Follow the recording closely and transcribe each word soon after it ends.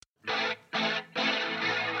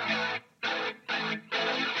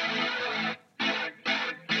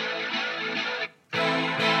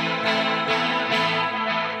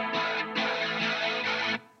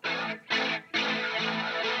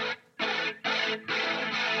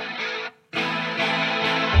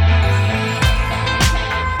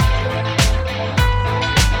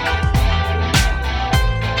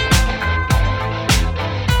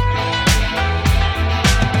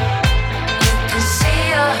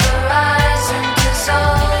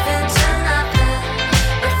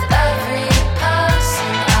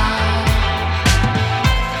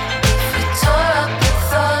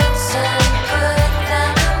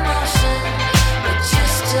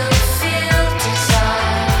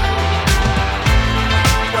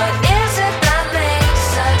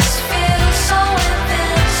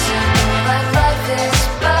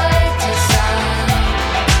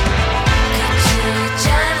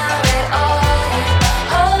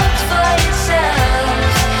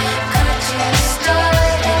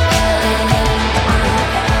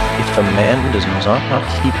a man does not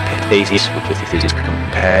keep pace with his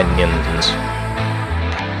companions,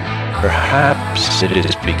 perhaps it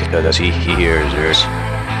is because he hears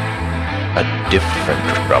a different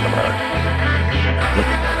drummer.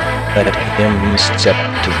 Let him step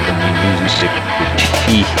to the music which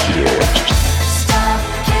he hears.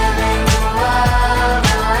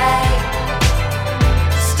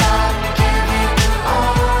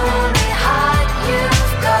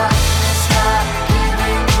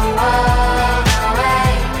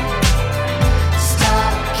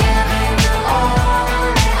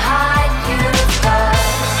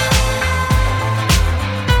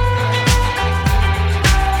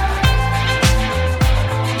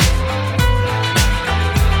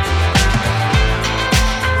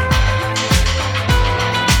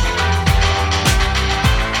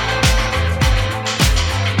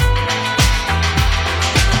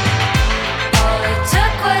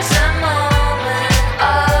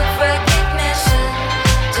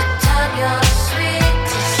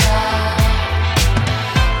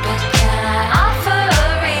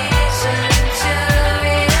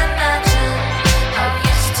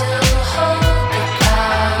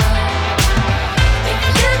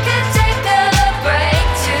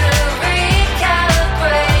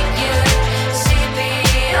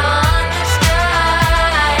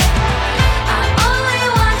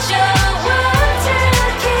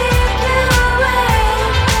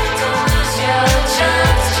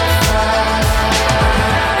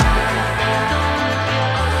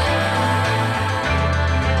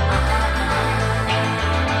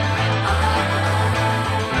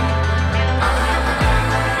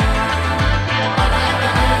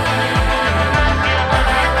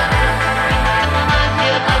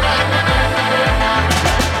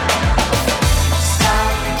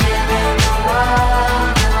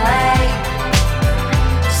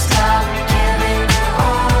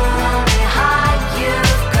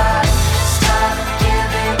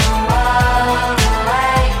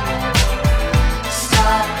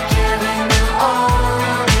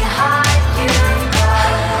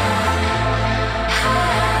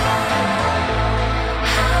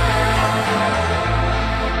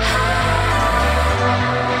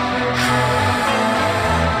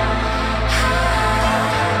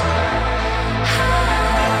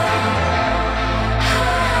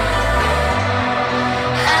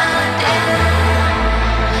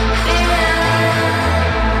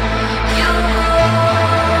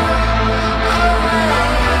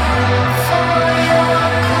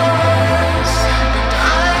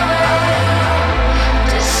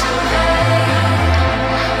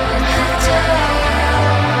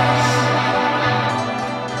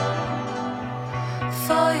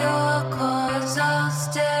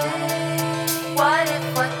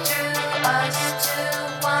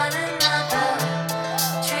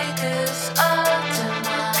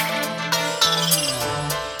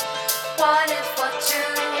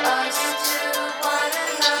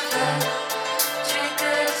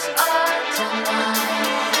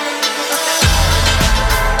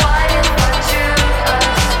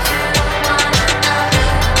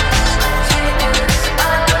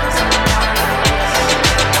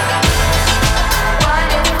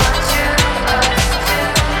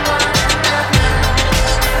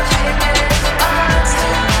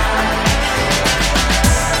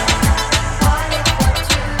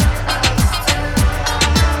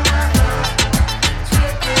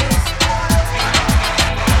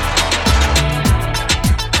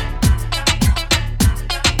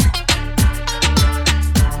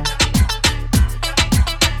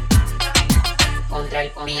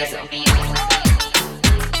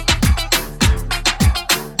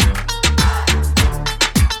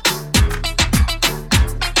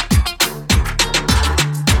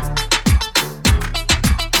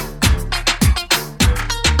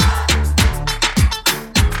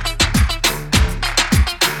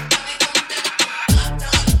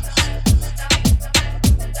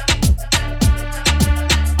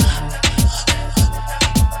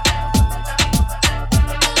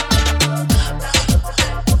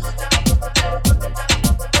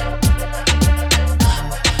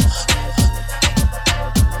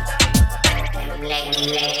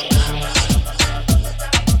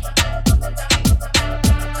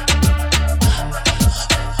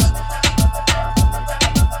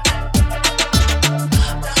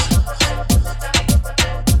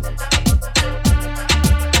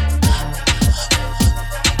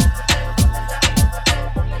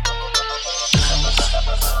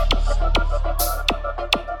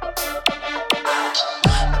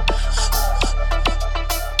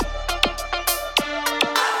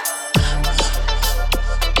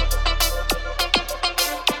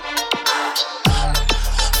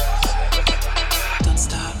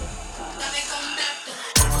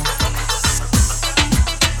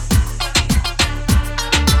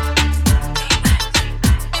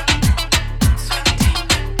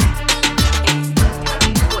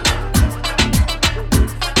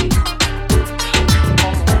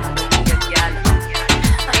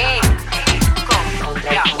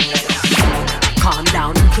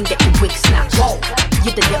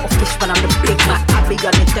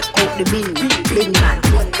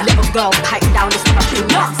 girl, pipe down, it's not a big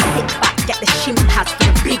man. Sit back, get the shin pads for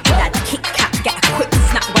the big lad. Kit Kat, get a quick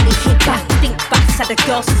snap when he hit back. Think back, said the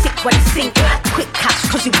girl sick when he sink. Quick catch,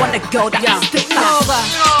 cause you want a girl that can spit back.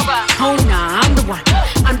 Oh nah, I'm the one.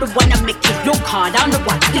 I'm the one that make it look hard, I'm the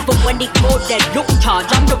one. Even when they go there, look charge,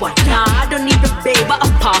 I'm the one. Nah, I don't need a babe, but a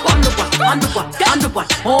park, I'm the one. I'm the one, I'm the one.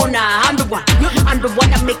 Oh nah, I'm the one. I'm the one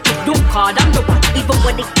that make it look hard, I'm the one. Even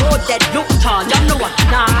when they go there, look charge, I'm the one.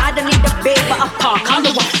 Nah, I don't need a babe, but a park, I'm the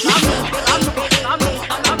one. I'm the one, I'm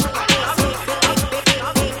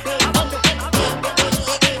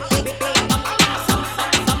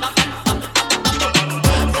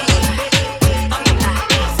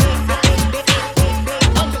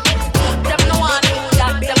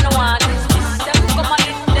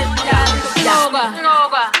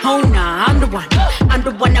the one. I'm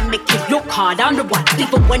the one that make it look hard, I'm the one.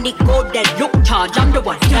 Even when they go there, look charge, I'm the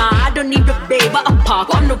one. Nah, I don't need a babe, but a park,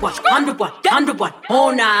 I'm the one. I'm the one, I'm the one.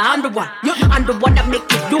 Oh nah, I'm the one. I'm the one that make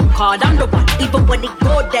it look hard, I'm the one. Even when they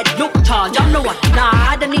go there, look charge, I'm the one. Nah,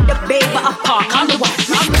 I don't need a babe, but a park, I'm the one.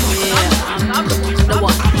 I'm the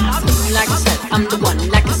one. Like I said, I'm the one.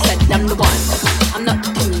 Like I said, I'm the one. I'm not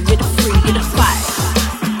the 2, you're the 3, you're the 5.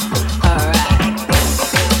 Alright.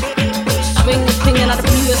 Swing the thing out of the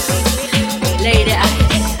music. Lady eyes,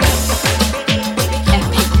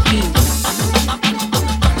 FPP.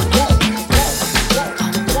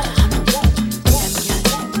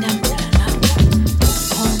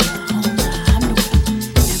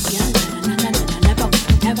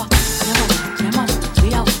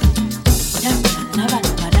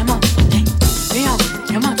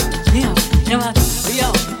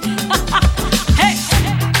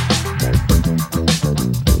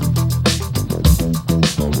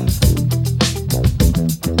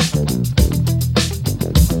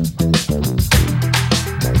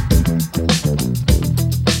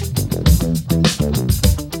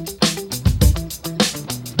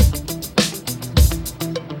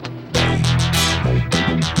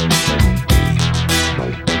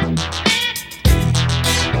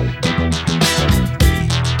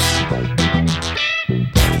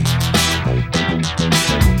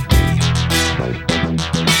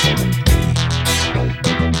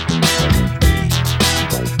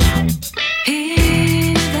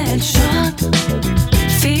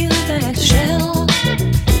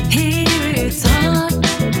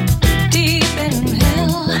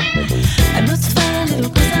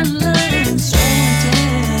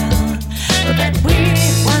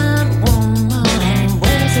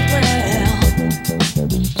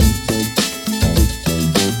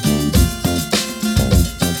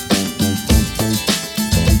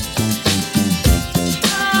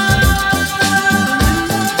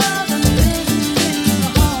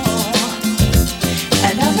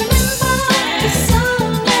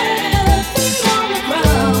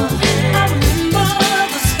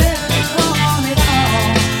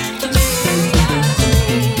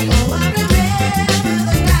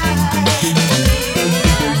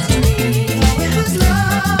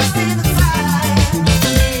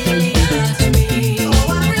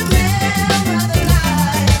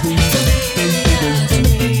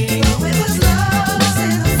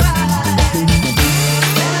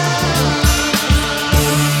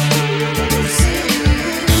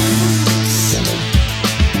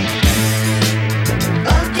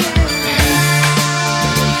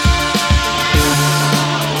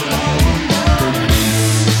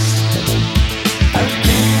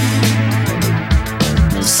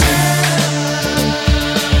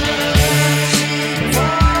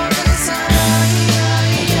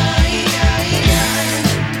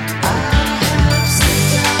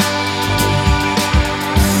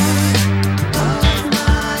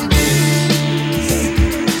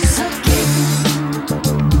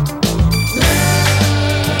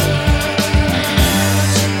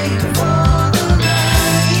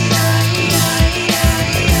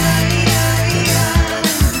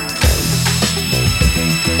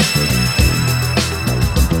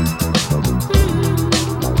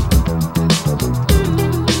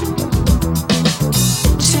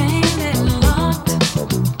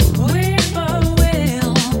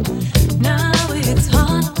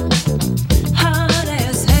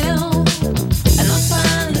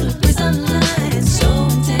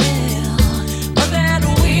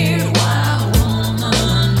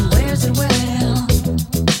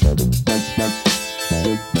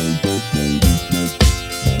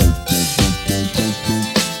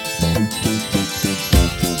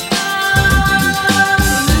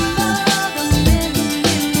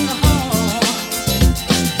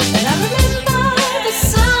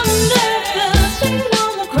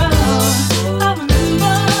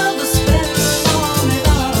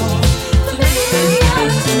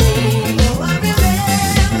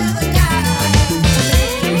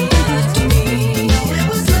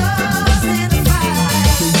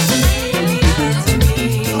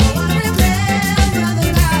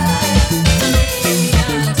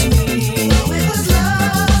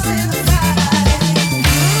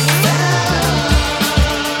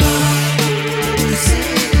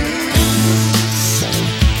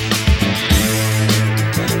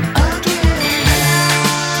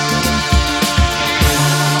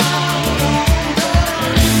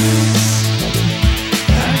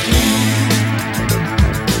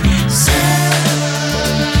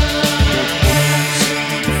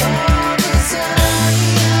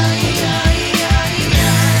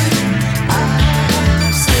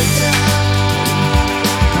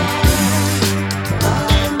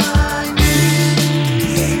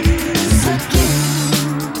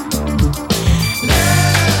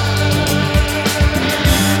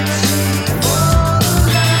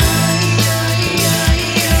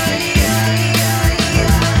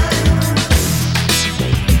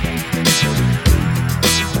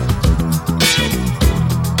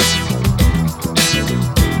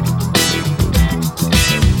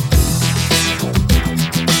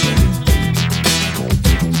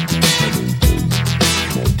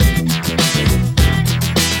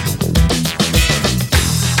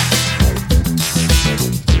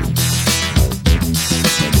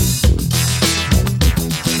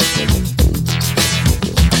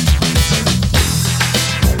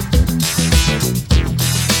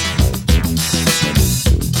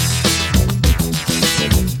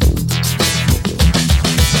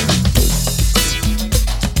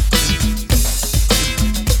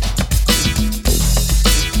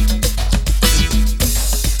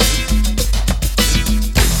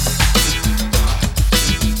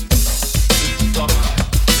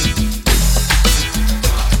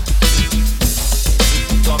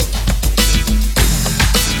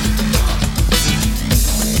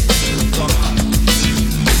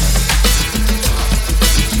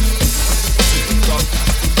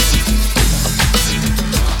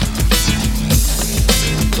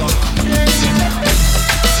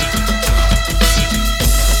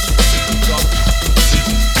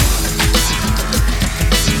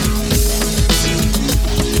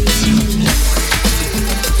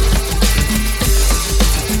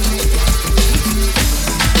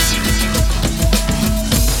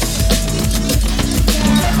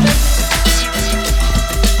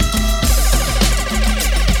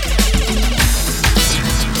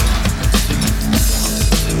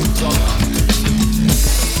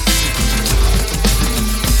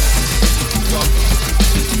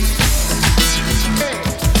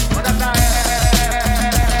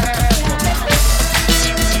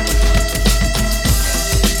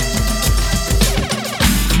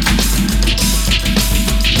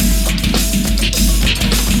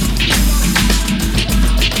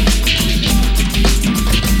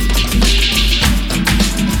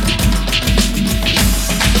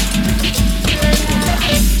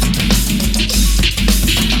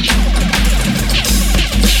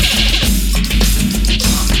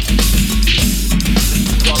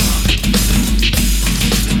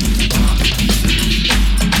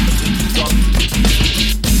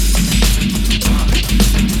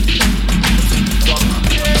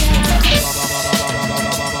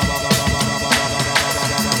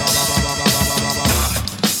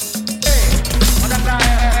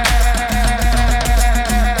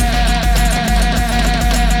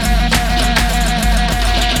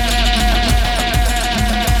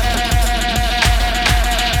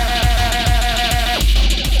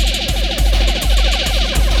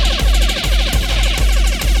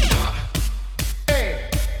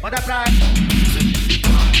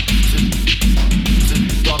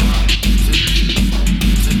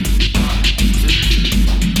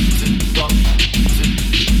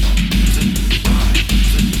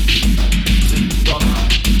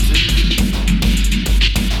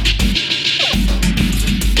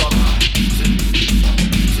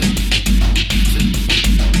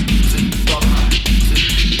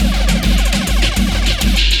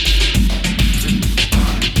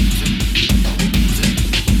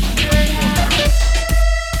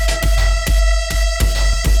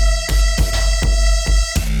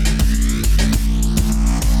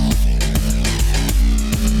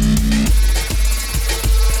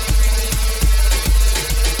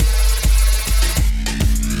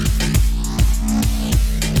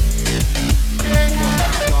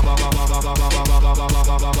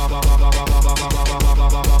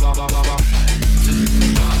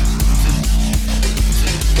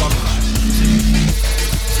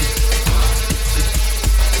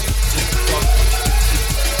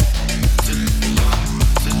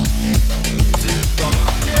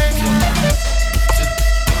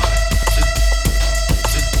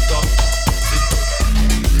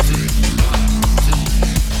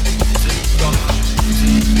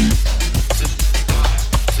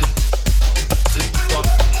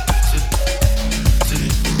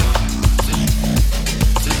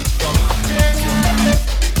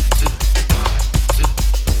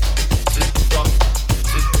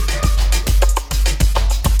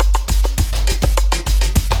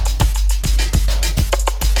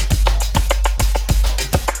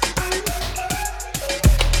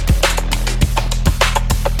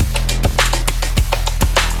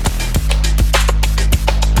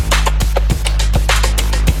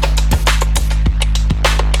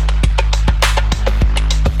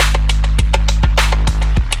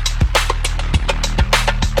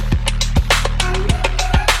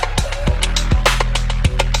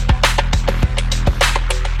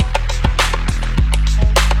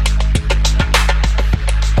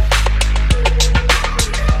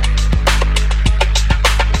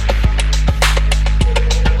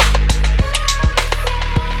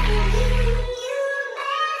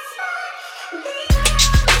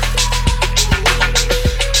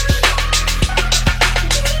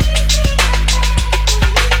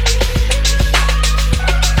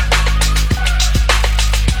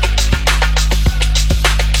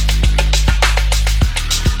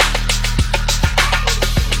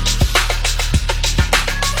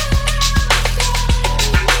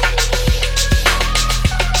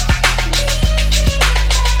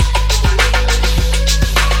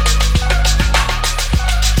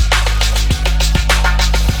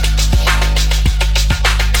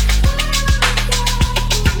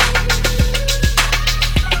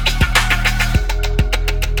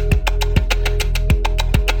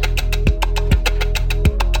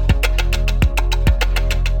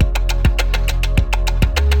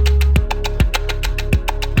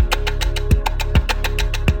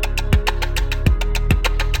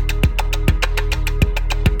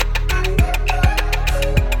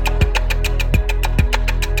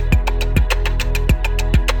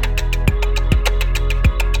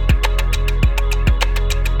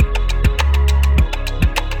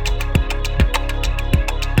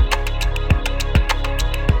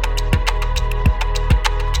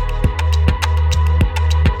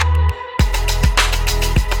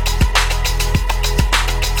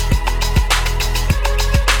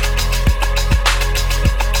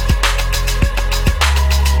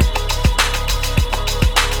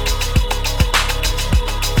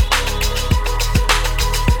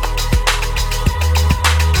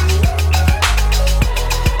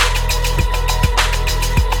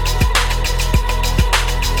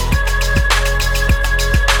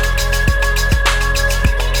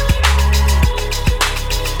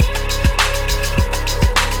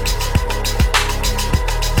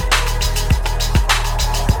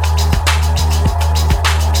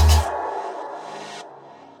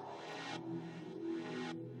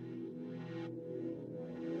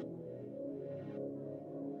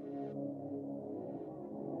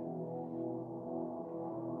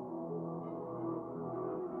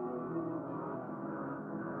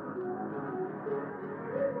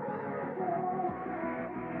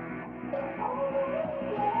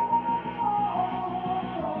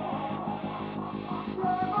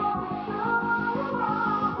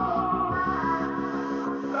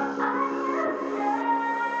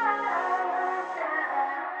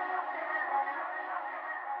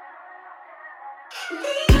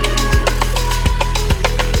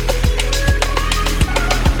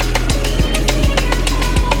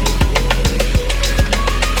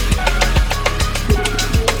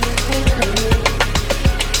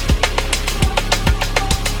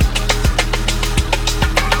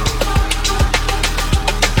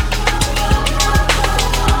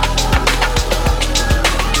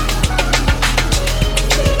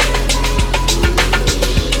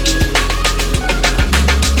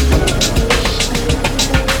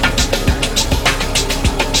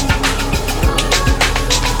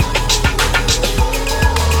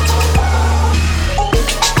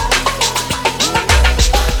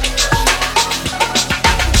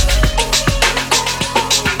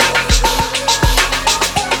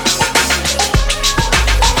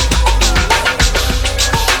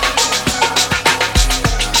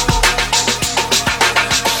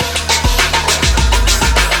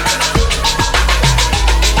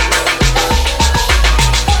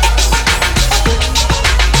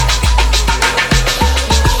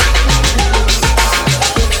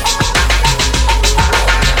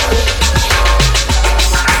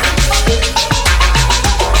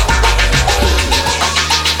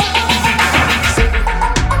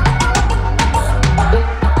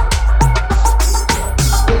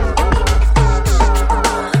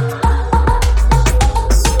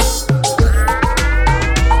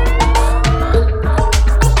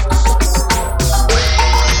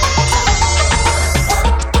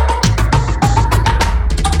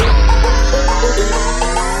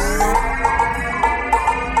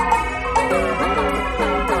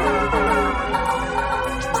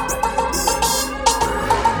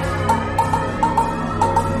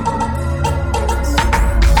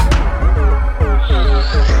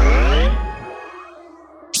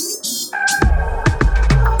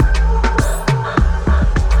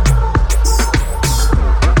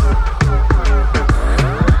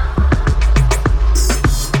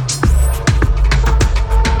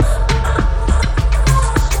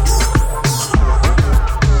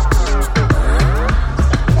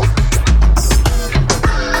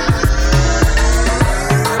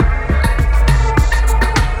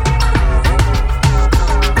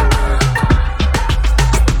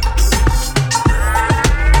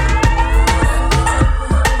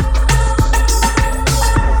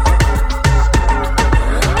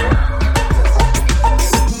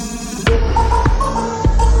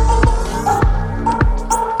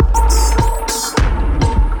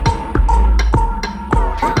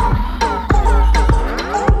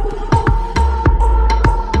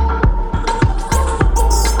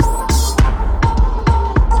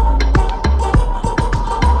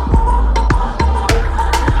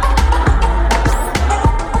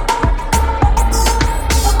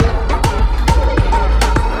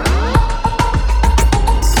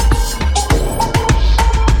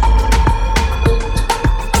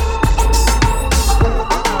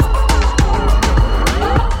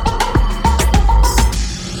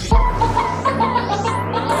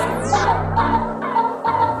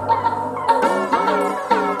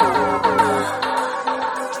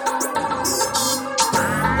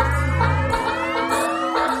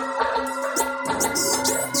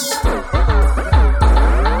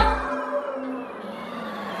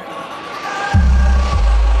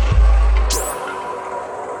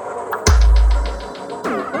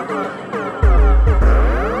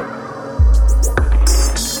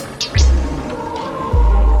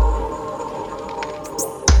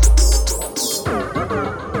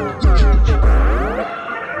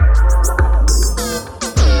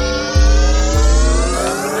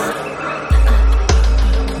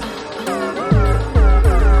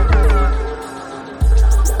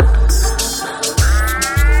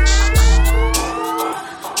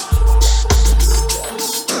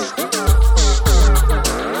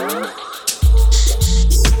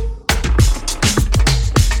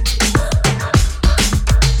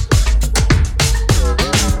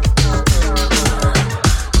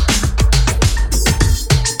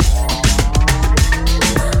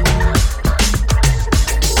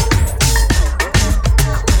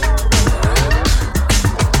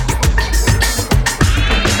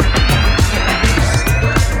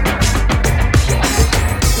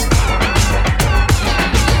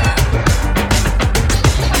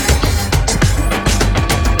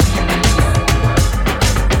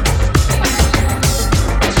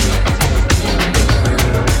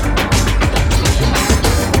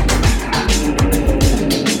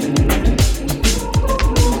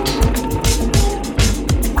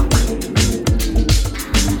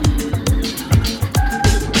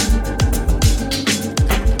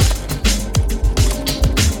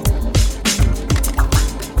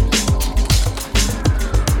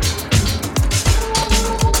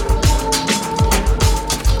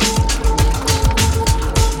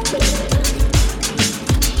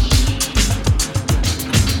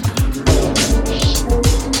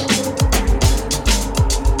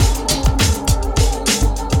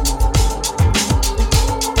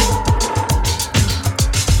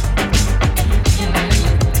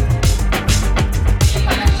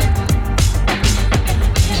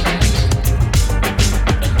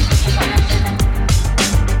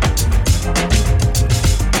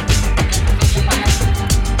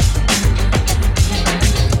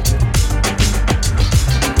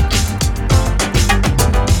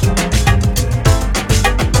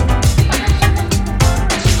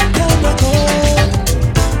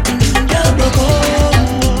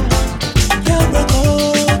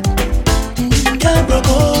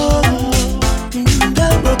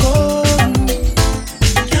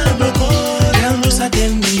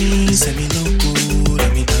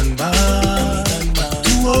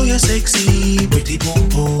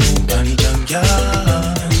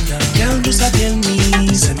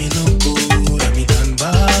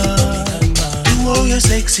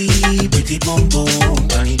 pretty boom boom,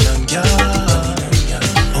 bunny jam girl.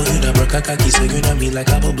 Oh, you da broke a cocky, so you know me like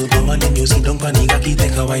a bubble gum. And then you sit down pon the cocky,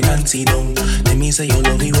 take a wine and sit down. Let me say you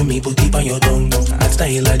love it when me put it on your tongue. At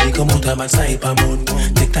style like you come out of my sniper mode.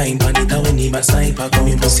 Take time pon it when the my sniper come.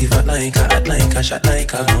 You pussy fat like a hot like a shot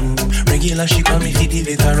like a gun. Regular she call me for the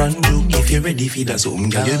veteran joke. If you ready for the zoom,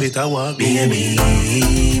 girl, you better walk.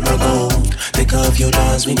 Baby, broke out. Take off your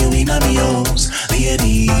drawers when you in a me house.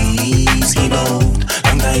 Lady, skin out.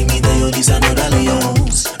 Long time me tell you this another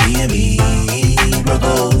house. Baby, broke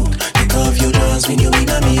out. Take off your drawers when you in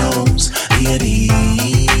a me house. Lady,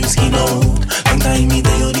 skin out. Long time me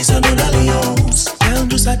tell you this another house. Girl,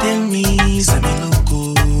 just a tell me, say me look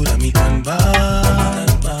good and me can bar.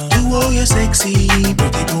 You all you sexy,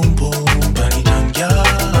 pretty boom boom, bunny jam girl.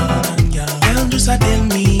 Girl, just a tell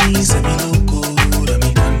me, say me look good and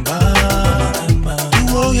me can bar.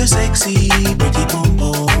 You all you sexy, pretty boom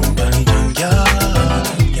boom, bunny jam girl.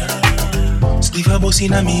 Spliff a bus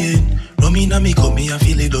inna me head. Rum inna me cup, me a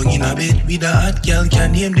feel it down in a bed. With a hot girl,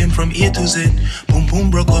 can name them from A to Z. Boom boom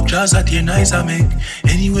broke up, jaws at your nice I make.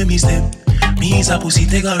 Anyway me step, me is a pussy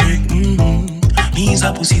take a wreck. Me is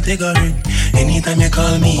a pussy take a wreck. Anytime you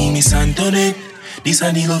call me, Miss Antoinette. This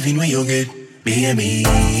a the loving where you get. Baby,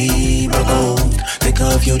 broke out. Take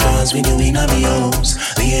off your drawers when you in a me house.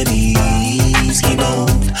 Lady, skin out.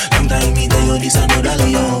 Long time me tell you this another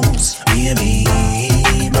house. Baby,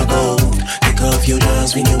 broke out. Take off your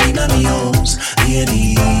drawers when you in a me house.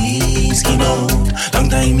 Lady, skin out. Long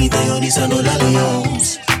time me tell you this another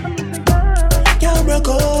house. Y'all broke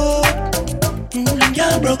up.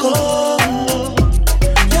 Y'all broke up.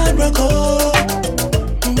 Y'all broke up.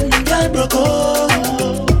 Y'all broke up.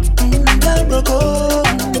 Y'all broke up.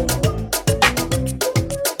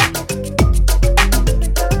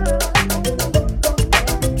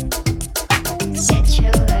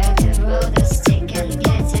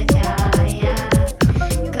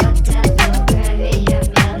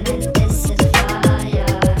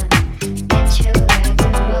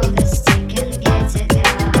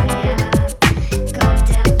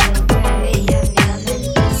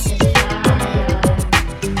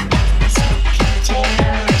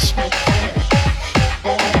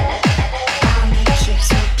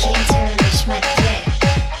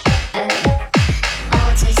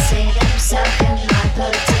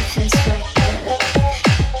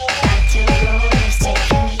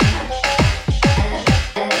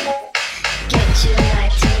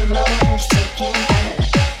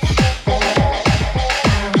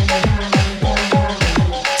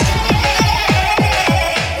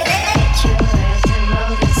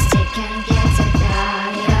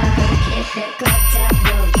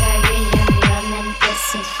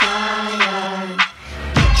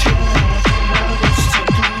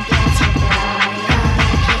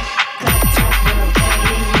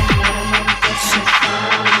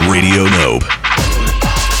 Radio Nope.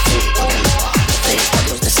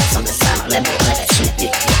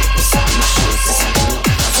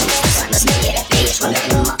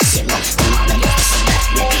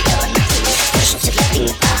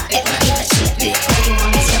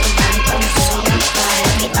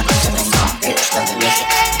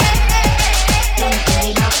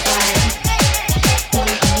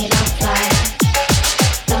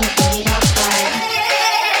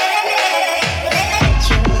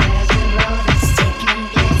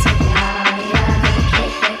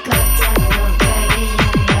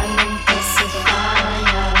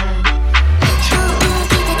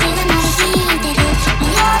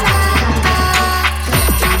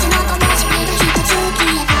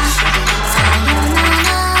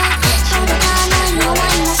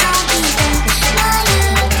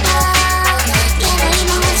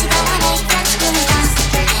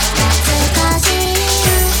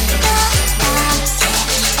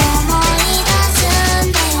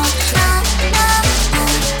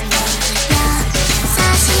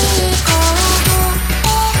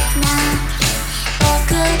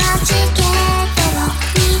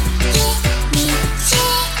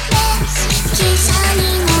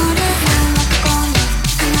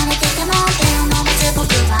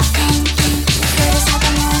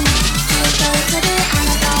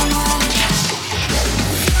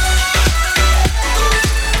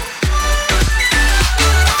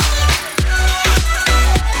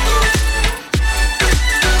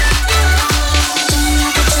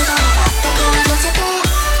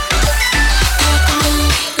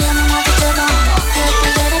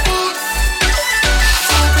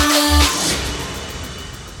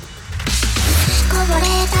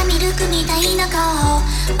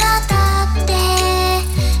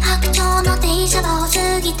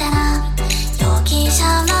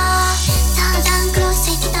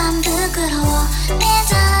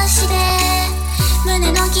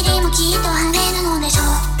 の霧もきっと晴れるのでしょう。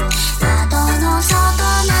窓の外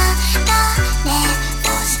ならね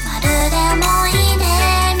星まるで思い出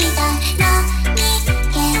みたいなに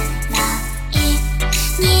げない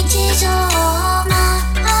日常真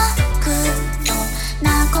っ黒な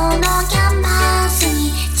このキャンバス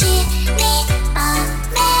に散りば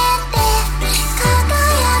めて輝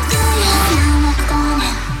くような億光年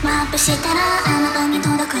ワープしたらあなたに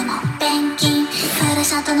届くのペンキンふる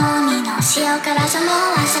さとの海の塩辛さも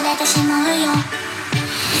忘れてしまうよ。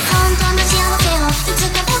本当の幸せをいつ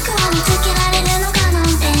か僕は見つけられるのかな。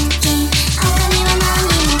ペンキン他には何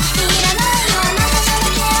もいらないよ。あなたじゃな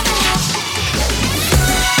ければよ。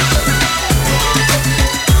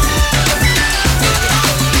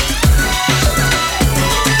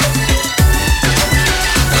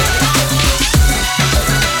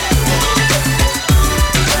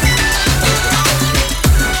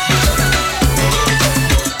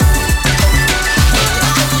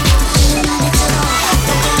車で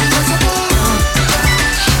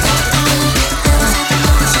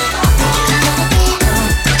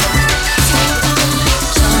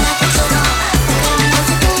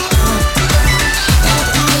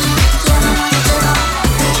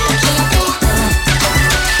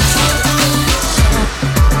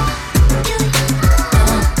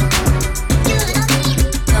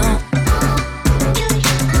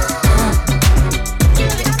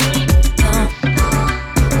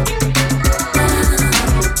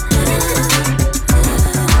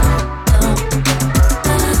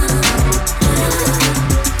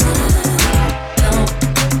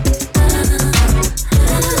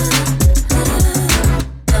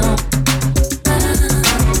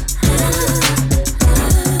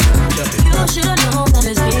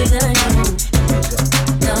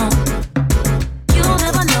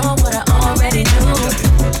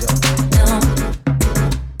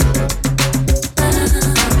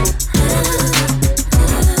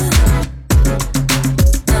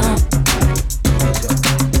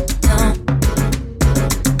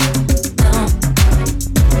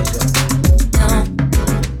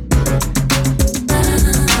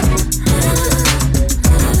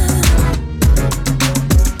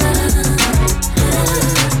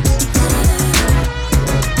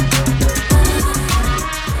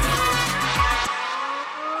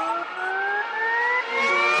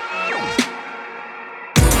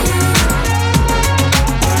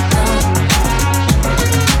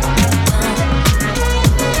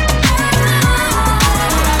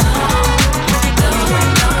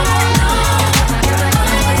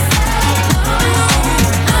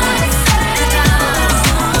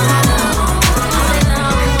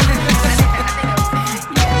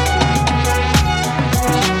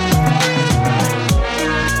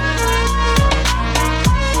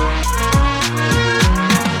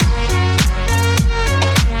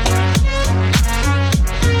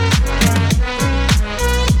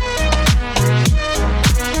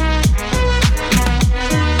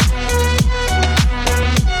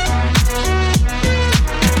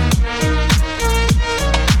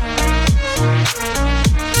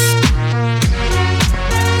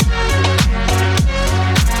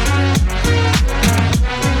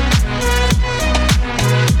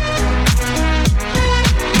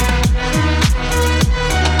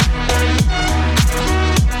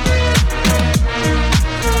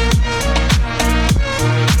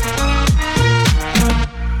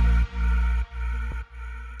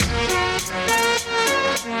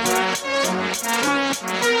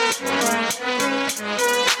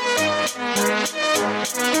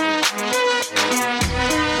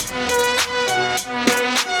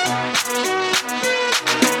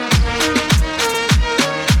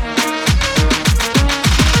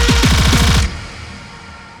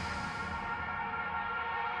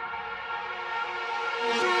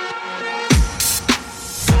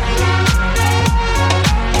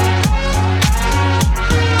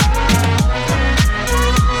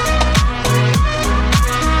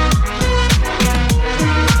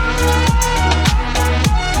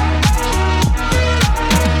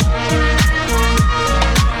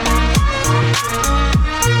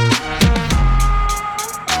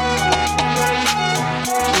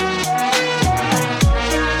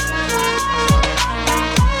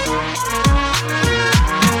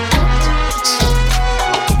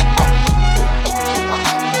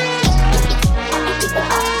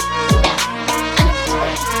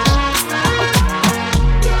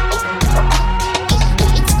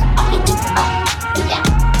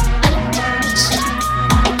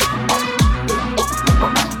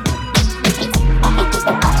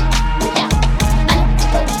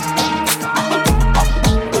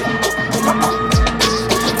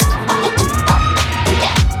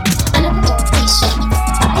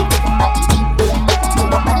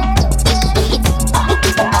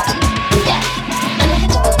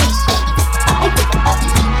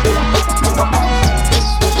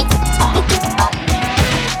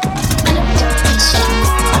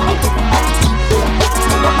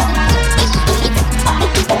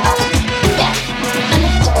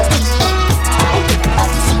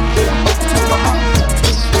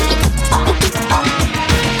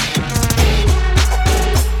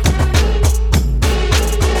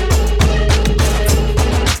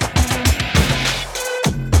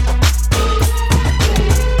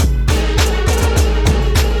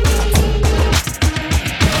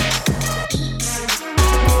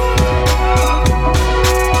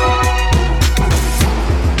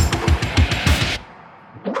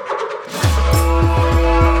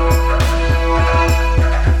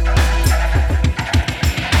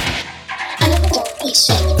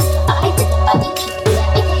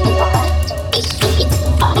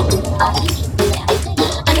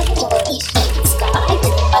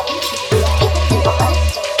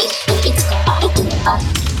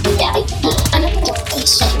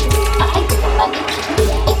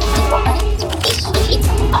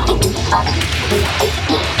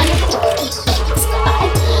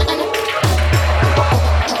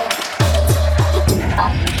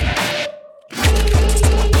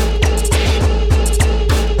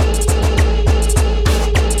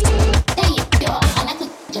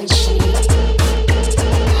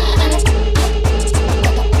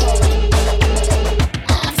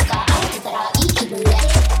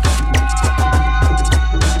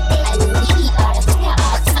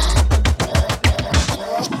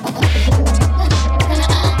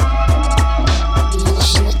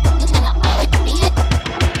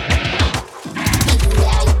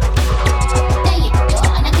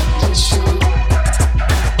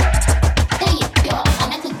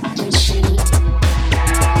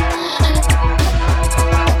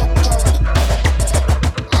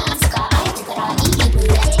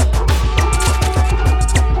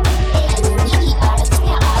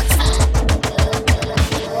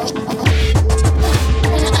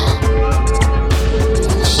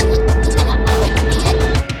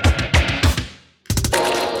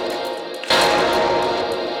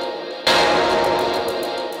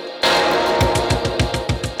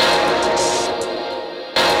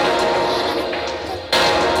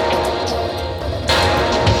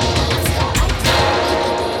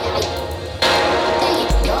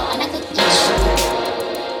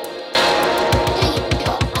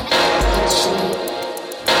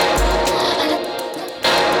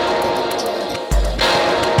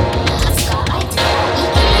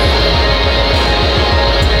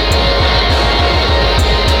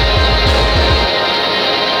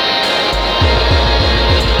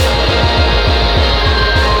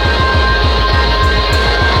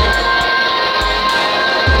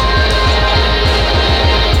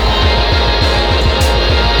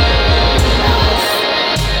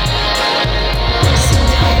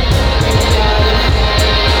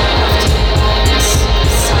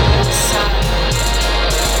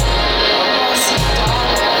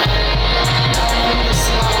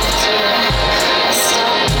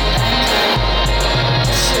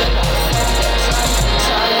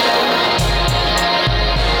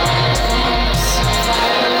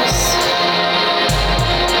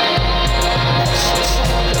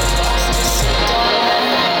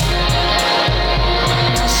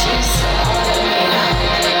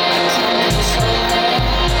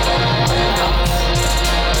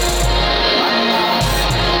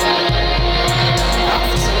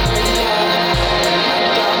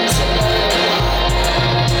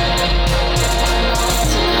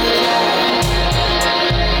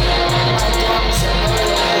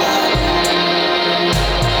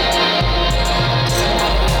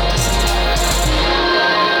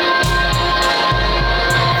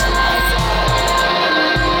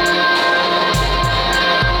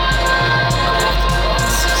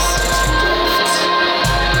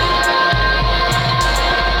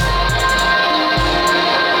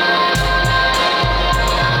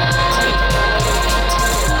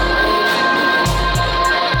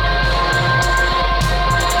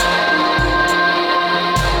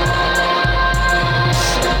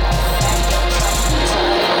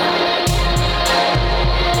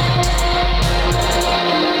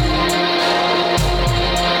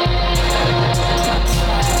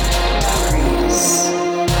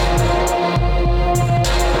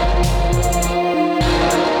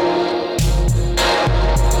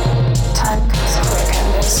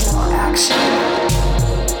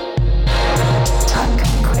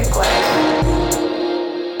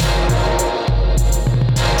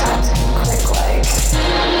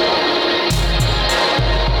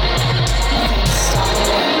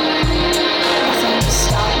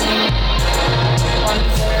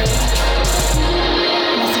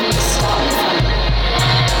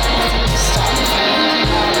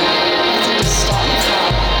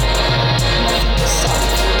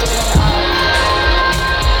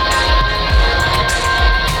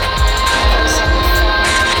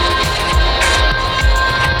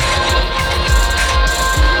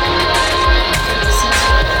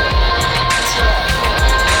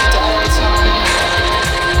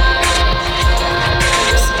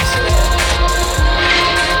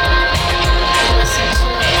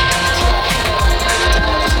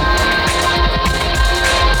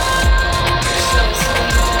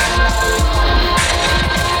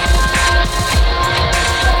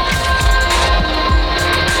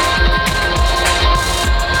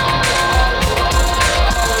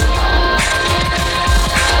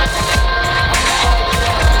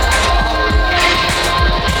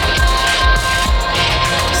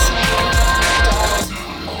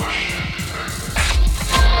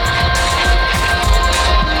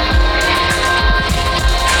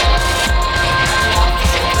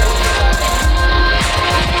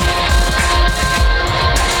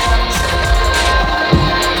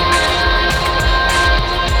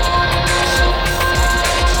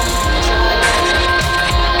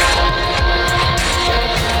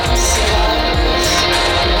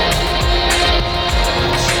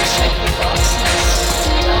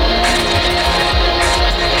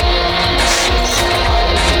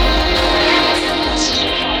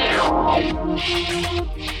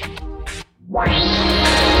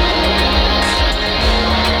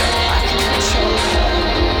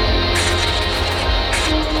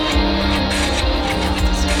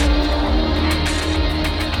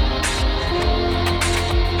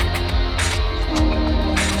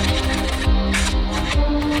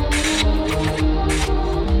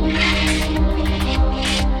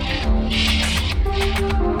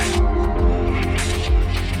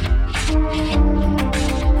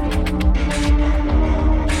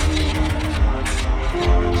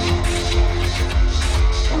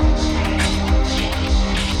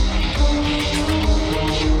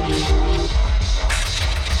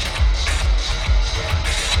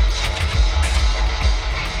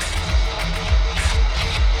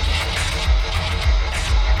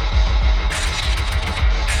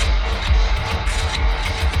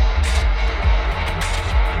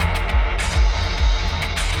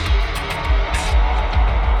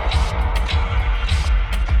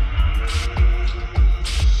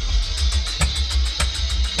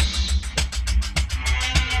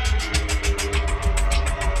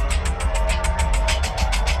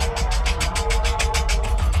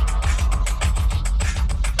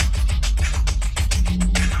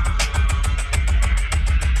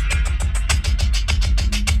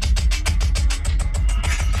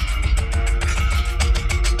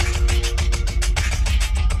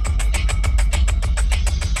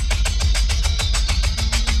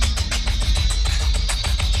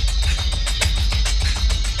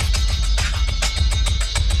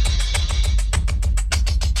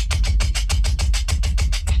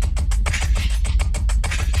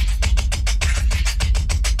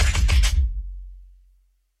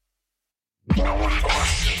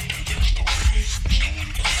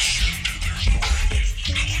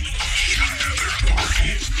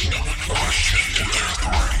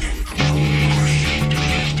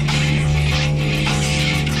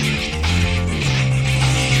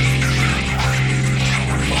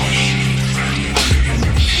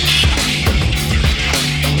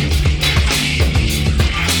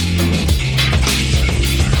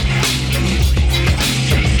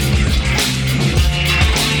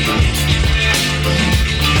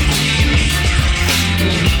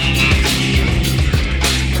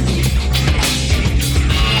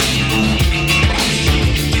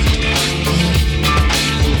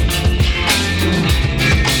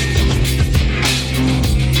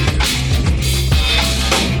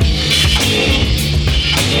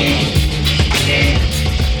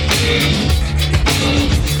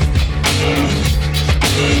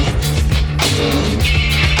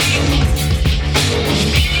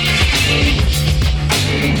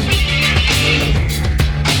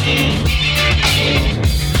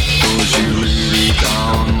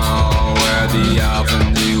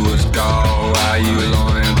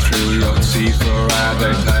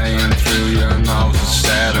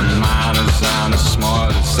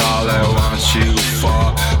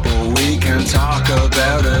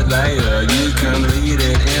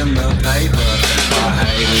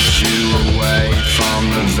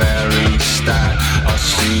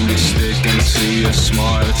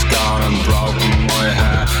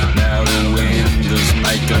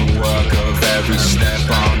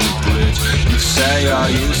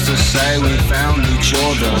say we found each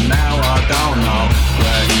other. Now I don't know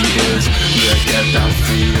where he is. You get that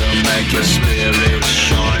fear, make your spirit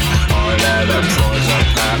shine. I let a prize up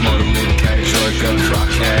at my ribcage like a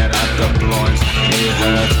crackhead at the blinds. It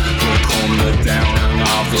hurts, will come the down and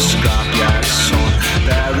I'll be scrap, yeah son.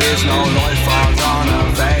 There is no life out on a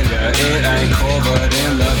failure. It ain't covered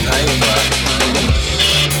in the paper.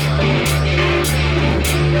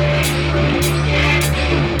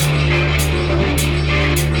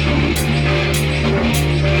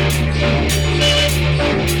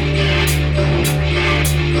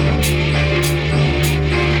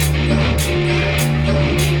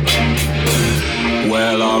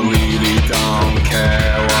 Well, I really don't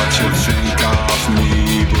care what you think of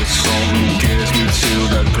me, but something gives me to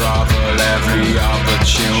the gravel every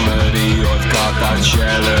opportunity. I've got that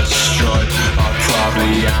jealous stripe, I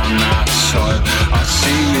probably am that type. I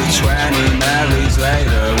see you 20 Marys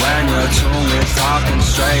later when your tongue is talking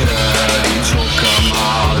straighter. You took them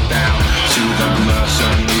all down to the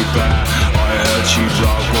mercenary bar. I heard you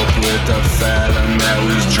broke up with the fella, now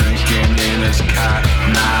he's drinking in his cat.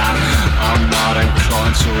 Nah, I'm not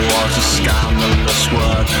inclined towards a scandalous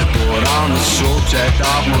word, but on the subject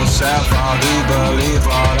of myself, I do believe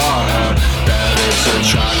what I heard. There is a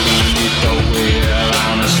track beneath the wheel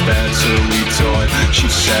and a steady toy. She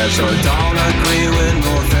says I don't agree with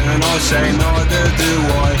nothing, I say neither do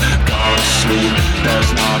I. Go to sleep,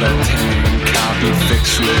 there's not a thing can't be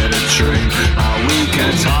fixed with a dream. And we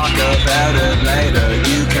can talk about it later,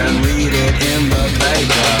 you can read it in the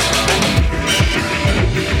paper.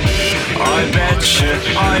 I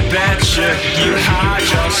bet you had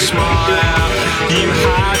your smile, you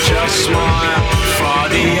had your smile for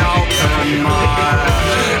the open mile.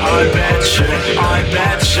 I bet you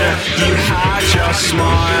had your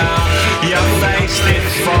smile, your face did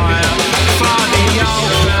fire for the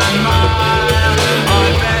open mile. I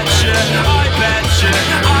bet you now. I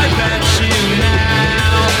bet you now.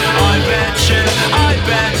 I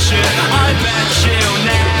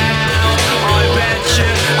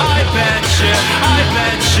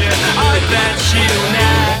bet you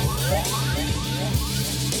now.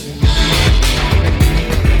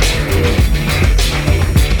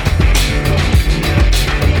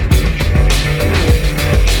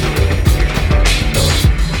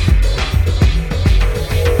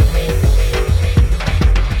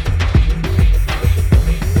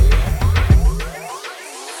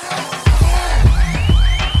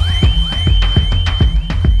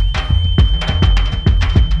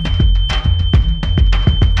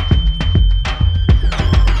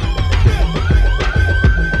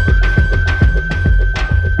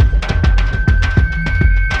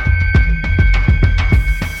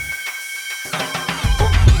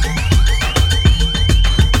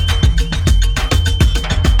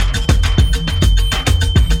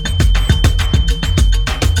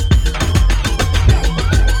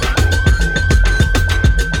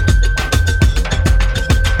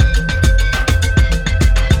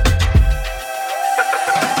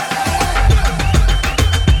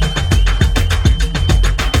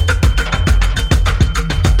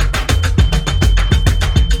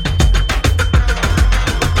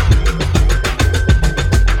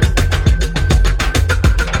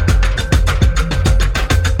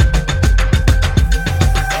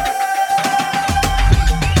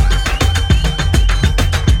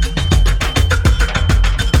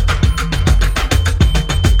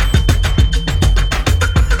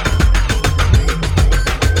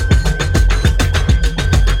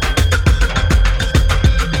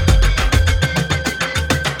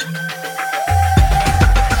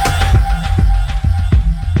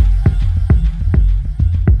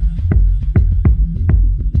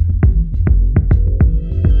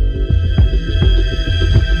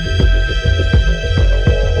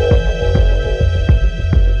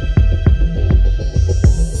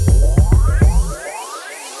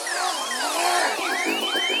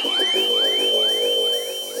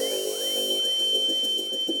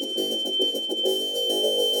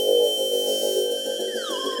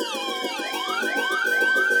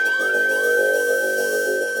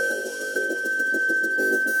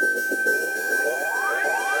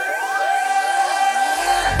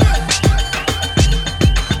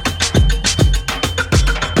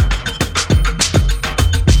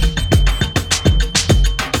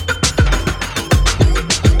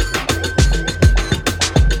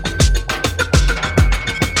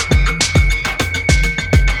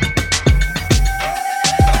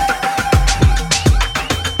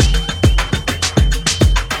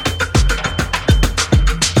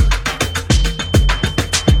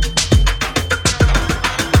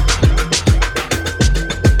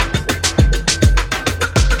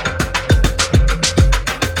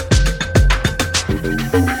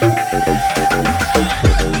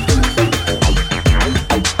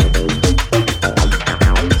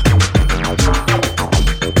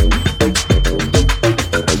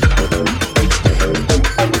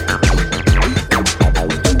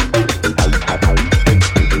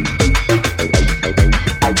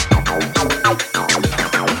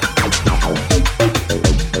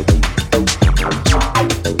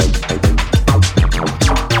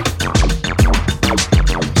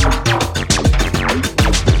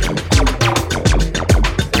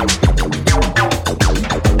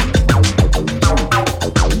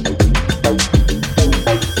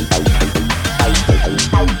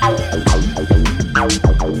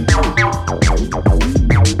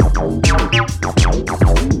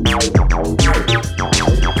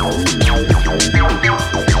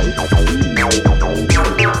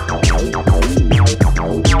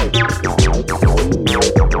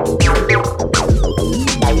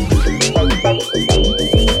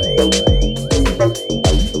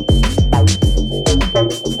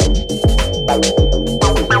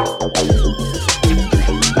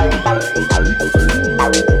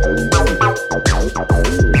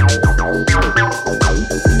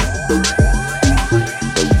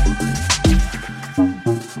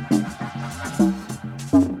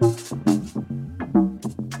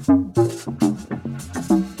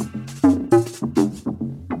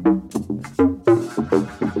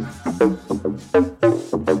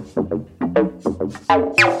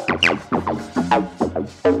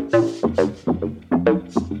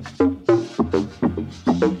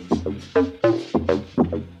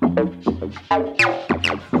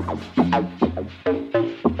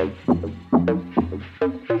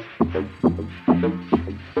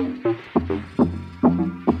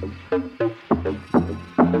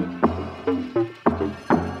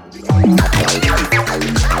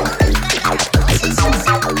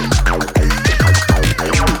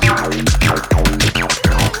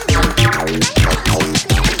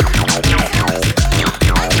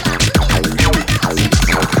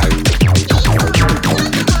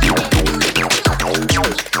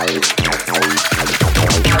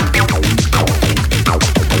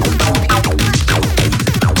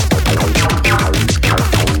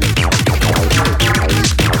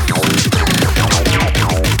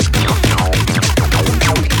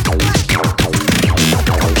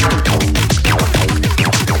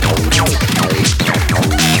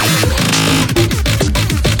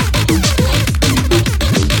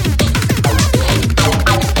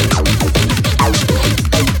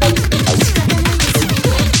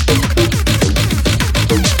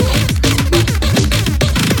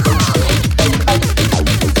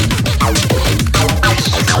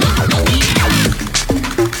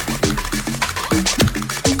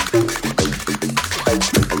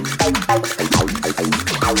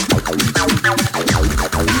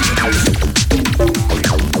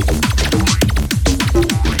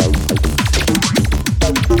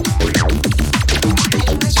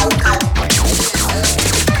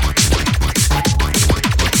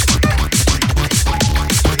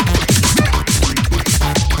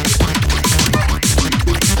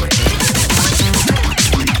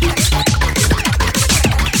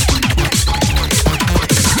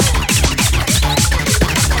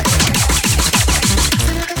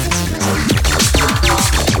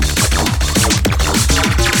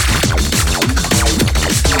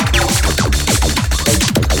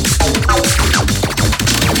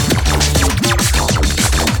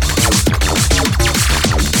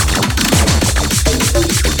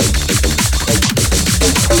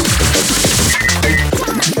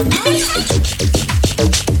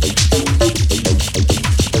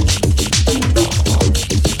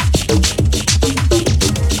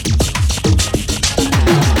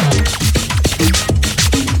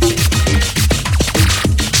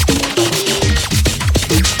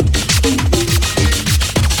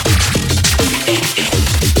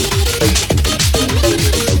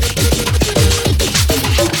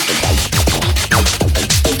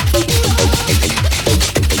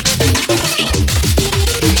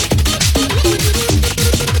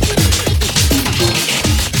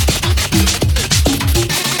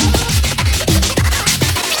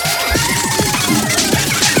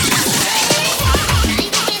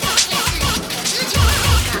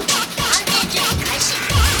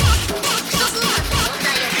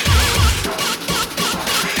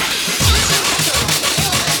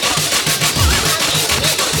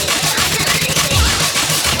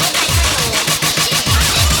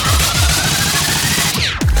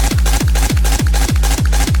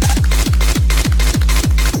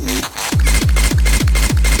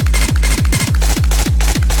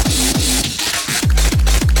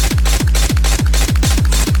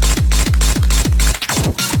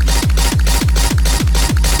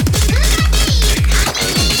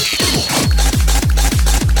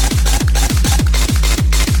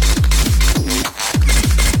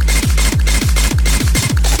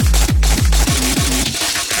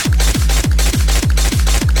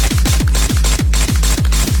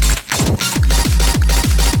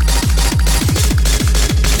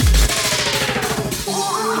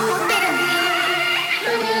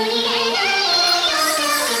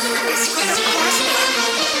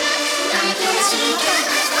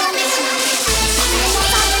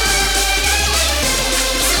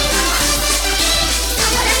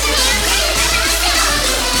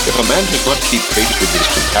 If a man does not keep pace with his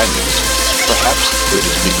companions, perhaps it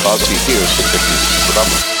is because he hears the different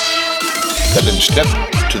drummer, that in step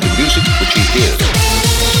to the music which he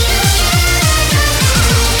hears.